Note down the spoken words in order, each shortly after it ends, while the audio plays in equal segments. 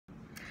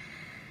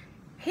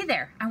Hey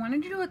there, I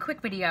wanted to do a quick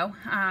video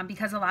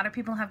because a lot of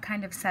people have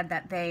kind of said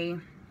that they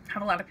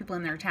have a lot of people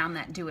in their town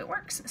that do It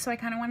Works. So I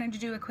kind of wanted to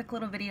do a quick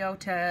little video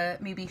to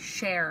maybe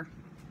share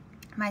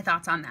my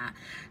thoughts on that.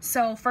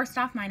 So first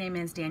off, my name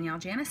is Danielle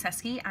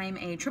Janisewski. I'm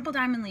a triple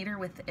diamond leader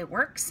with It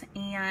Works,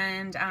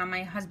 and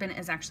my husband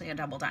is actually a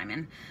double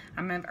diamond.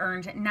 I've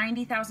earned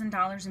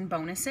 $90,000 in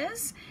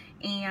bonuses,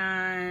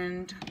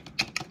 and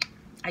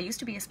I used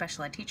to be a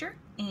special ed teacher,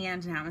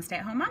 and now I'm a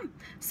stay-at-home mom.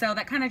 So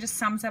that kind of just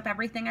sums up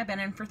everything I've been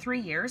in for 3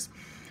 years.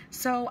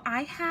 So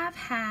I have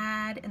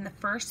had, in the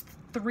first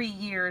 3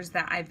 years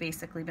that I've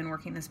basically been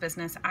working this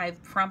business,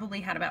 I've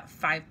probably had about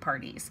 5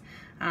 parties.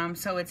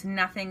 So it's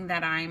nothing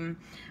that I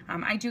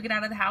do get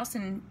out of the house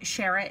and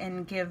share it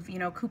and give,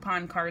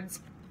 coupon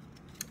cards.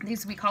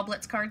 These we call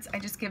Blitz cards. I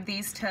just give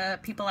these to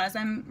people as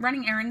I'm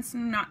running errands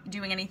and not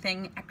doing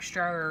anything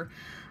extra, or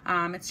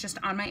it's just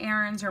on my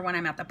errands or when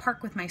I'm at the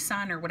park with my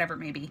son or whatever it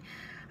may be.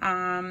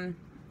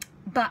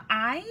 But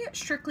I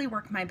strictly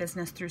work my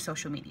business through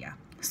social media.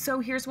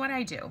 So here's what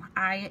I do.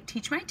 I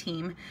teach my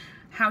team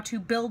how to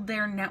build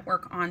their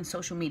network on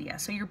social media.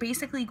 So you're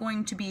basically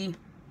going to be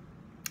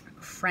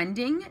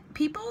friending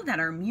people that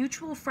are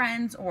mutual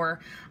friends, or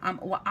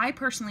what I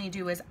personally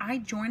do is I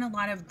join a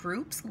lot of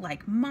groups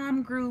like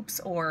mom groups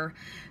or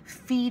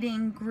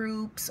feeding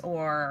groups,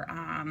 or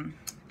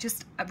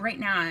just right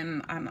now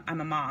I'm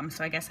a mom,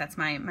 so I guess that's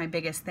my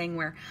biggest thing,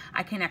 where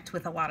I connect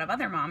with a lot of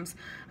other moms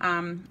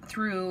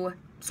through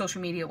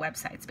social media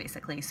websites,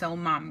 basically, so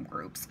mom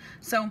groups.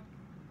 So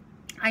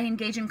I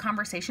engage in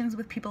conversations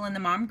with people in the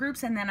mom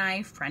groups, and then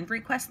I friend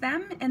request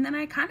them, and then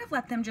I kind of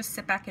let them just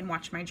sit back and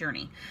watch my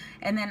journey.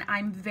 And then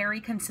I'm very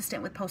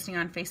consistent with posting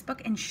on Facebook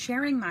and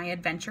sharing my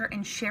adventure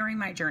and sharing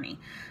my journey.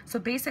 So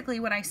basically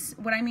what I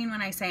mean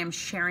when I say I'm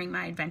sharing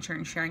my adventure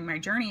and sharing my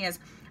journey is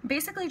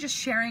basically just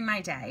sharing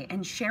my day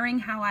and sharing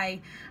how I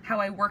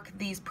work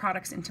these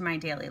products into my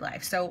daily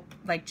life. So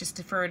like,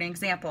 just for an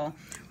example,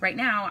 right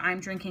now I'm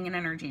drinking an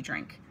energy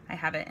drink. I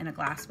have it in a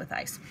glass with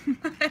ice.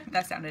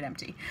 That sounded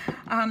empty.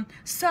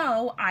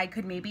 So I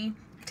could maybe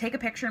take a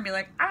picture and be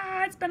like,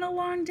 it's been a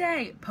long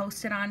day.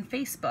 Post it on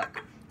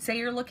Facebook. Say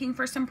you're looking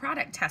for some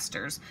product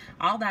testers.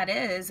 All that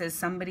is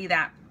somebody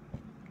that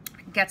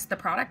gets the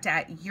product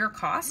at your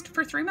cost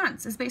for 3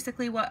 months is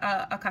basically what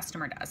a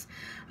customer does.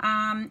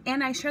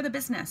 And I share the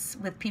business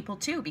with people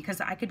too, because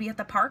I could be at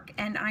the park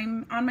and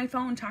I'm on my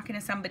phone talking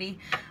to somebody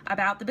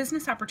about the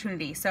business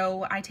opportunity.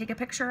 So I take a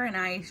picture and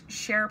I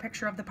share a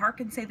picture of the park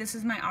and say, this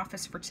is my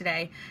office for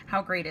today.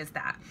 How great is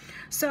that?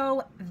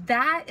 So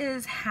that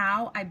is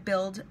how I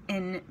build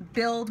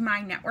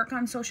my network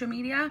on social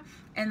media.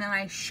 And then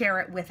I share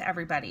it with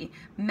everybody.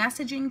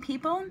 Messaging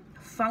people,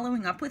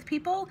 following up with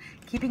people,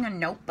 keeping a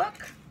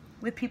notebook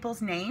with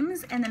people's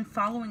names, and then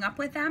following up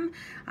with them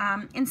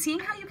and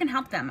seeing how you can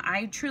help them.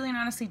 I truly and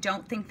honestly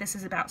don't think this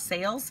is about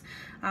sales.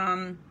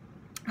 I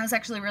was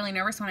actually really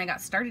nervous when I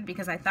got started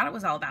because I thought it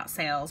was all about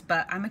sales,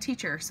 but I'm a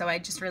teacher, so I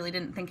just really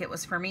didn't think it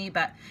was for me.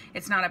 But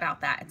it's not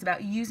about that. It's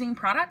about using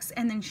products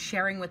and then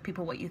sharing with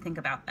people what you think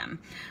about them.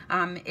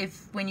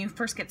 When you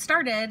first get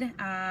started,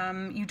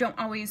 you don't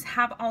always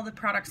have all the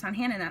products on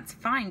hand, and that's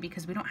fine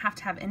because we don't have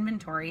to have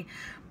inventory.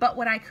 But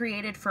what I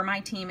created for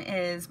my team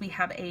is we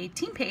have a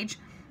team page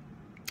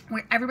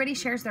where everybody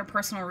shares their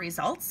personal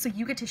results. So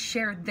you get to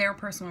share their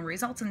personal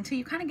results until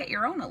you kind of get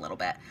your own a little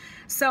bit.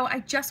 So I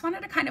just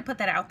wanted to kind of put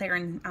that out there,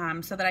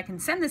 and so that I can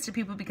send this to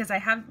people, because I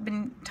have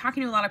been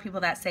talking to a lot of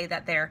people that say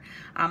that there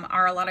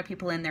are a lot of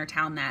people in their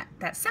town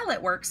that sell It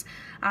Works.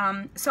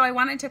 So I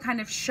wanted to kind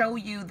of show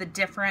you the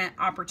different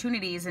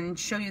opportunities and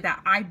show you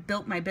that I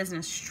built my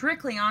business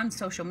strictly on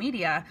social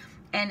media,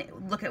 and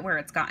look at where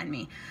it's gotten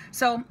me.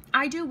 So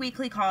I do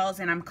weekly calls,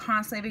 and I'm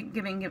constantly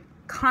giving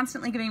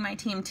my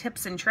team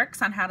tips and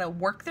tricks on how to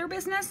work their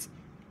business,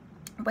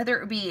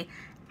 whether it be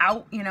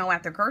out,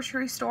 at the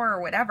grocery store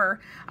or whatever,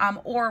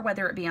 or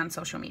whether it be on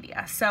social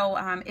media. So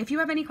if you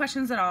have any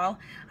questions at all,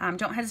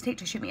 don't hesitate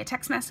to shoot me a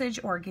text message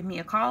or give me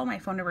a call. My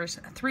phone number is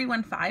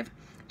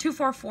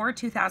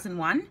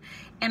 315-244-2001.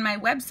 And my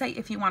website,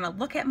 if you want to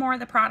look at more of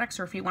the products,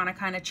 or if you want to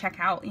kind of check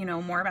out,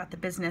 more about the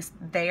business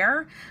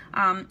there,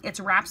 it's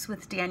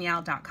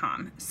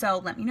wrapswithdanielle.com.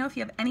 So let me know if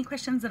you have any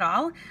questions at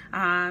all,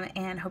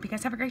 and hope you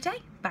guys have a great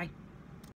day. Bye.